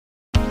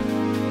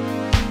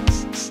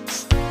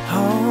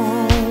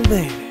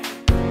baby.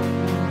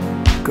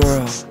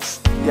 Girl.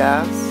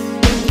 Yes?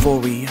 Before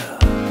we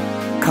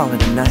call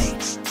it a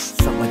night,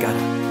 something I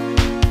gotta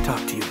talk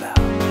to you about.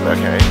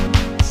 Okay.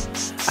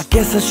 I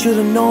guess I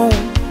should've known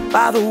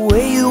by the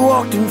way you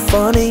walked in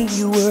funny,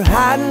 you were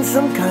hiding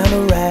some kind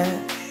of rash.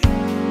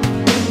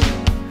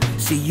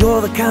 See,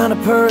 you're the kind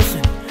of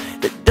person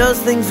that does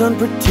things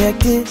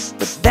unprotected,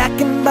 but that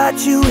can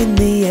bite you in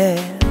the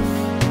ass.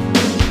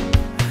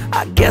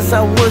 I guess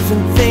I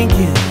wasn't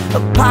thinking a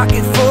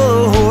pocket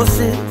full of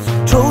horses,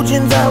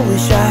 Trojans I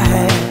wish I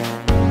had.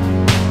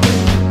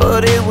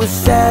 But it was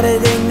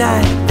Saturday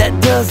night, that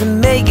doesn't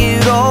make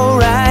it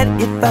alright.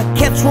 If I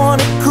catch one,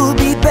 it could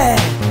be bad.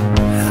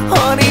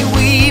 Honey,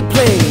 we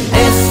played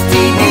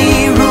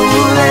STD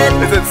roulette.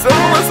 Is it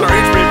syphilis or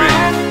HPV?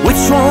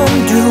 Which one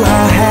do I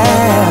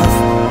have?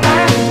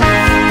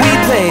 We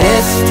played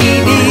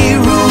STD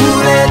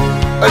roulette.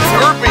 It's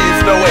herpes.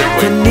 No, wait.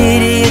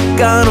 Chlamydia,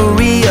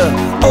 gonorrhea,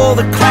 or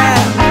the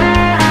clap.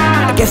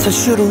 I guess I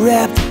should've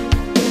wrapped it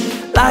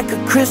like a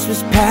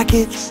Christmas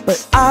package,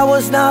 but I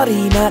was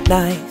naughty, not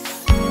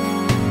nice.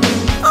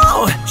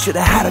 Oh,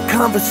 should've had a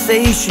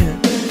conversation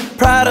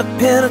prior to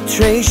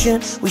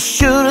penetration. We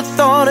should've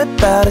thought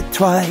about it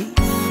twice.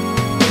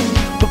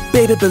 But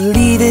baby,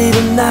 believe it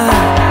or not,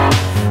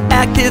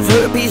 active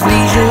herpes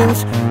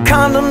lesions,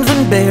 condoms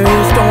and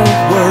barriers don't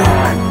work.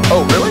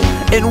 Oh, really?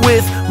 And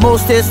with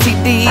most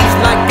STDs,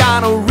 like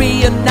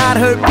gonorrhea, not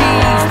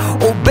herpes,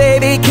 oh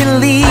baby, can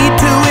lead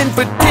to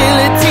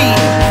infertility.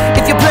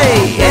 If you play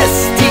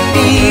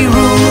STD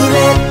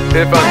roulette,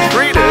 If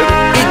untreated,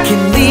 it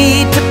can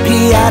lead to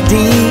PID.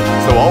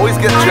 so always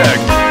get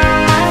checked.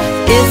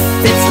 If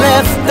it's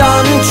left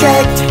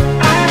unchecked,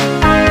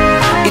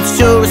 it's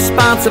your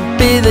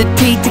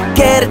responsibility to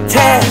get a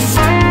test.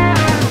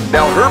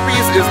 Now,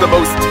 herpes is the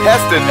most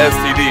tested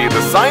STD.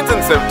 The signs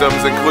and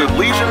symptoms include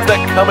lesions that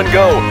come and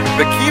go.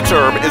 The key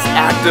term is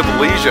active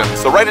lesions,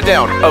 so write it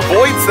down.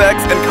 Avoid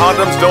sex and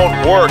condoms don't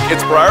work.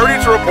 It's priority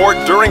to report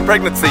during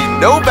pregnancy.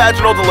 No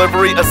vaginal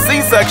delivery. A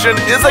C-section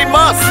is a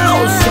must.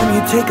 Oh, some you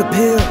take a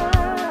pill,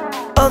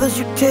 others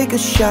you take a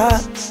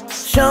shot,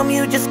 some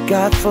you just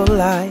got for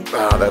life.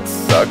 Ah, that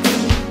sucks.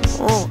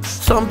 Oh,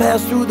 some pass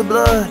through the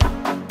blood,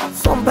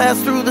 some pass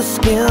through the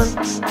skin,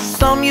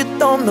 some you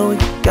don't know you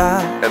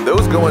got. And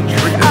those go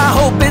untreated. I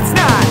hope it's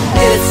not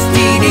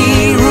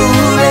STD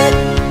roulette.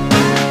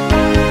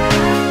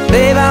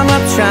 Babe, I'm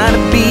not trying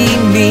to be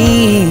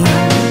mean.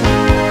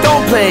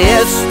 Don't play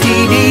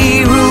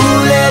STD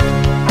roulette.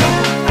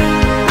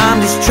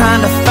 I'm just trying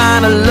to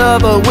find a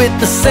lover with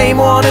the same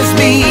one as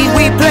me.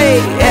 We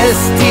play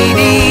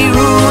STD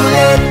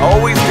roulette.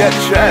 Always get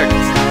checked.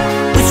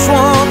 Which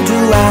one do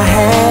I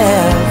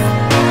have?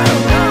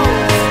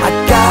 I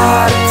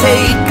gotta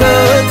take a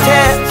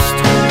test.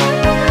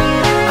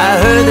 I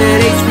heard that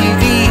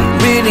HPV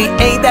really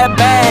ain't that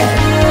bad.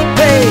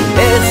 Play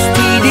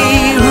STD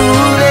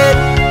roulette.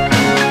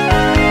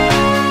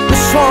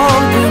 Which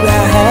one do I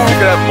You have? can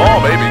have them all,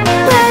 maybe.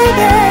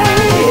 Baby,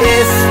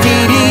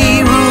 STD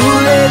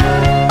roulette.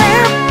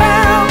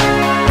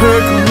 Her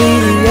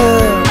chlamydia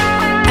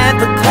and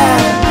the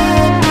clap.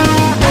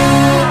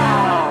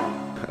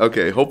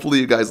 Okay, hopefully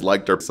you guys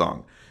liked our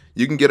song.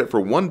 You can get it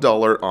for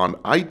 $1 on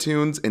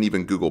iTunes and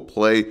even Google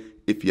Play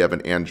if you have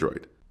an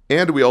Android.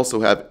 And we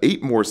also have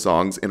 8 more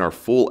songs in our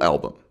full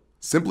album.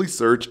 Simply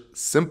search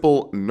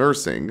Simple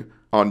Nursing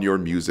on your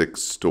music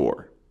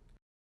store.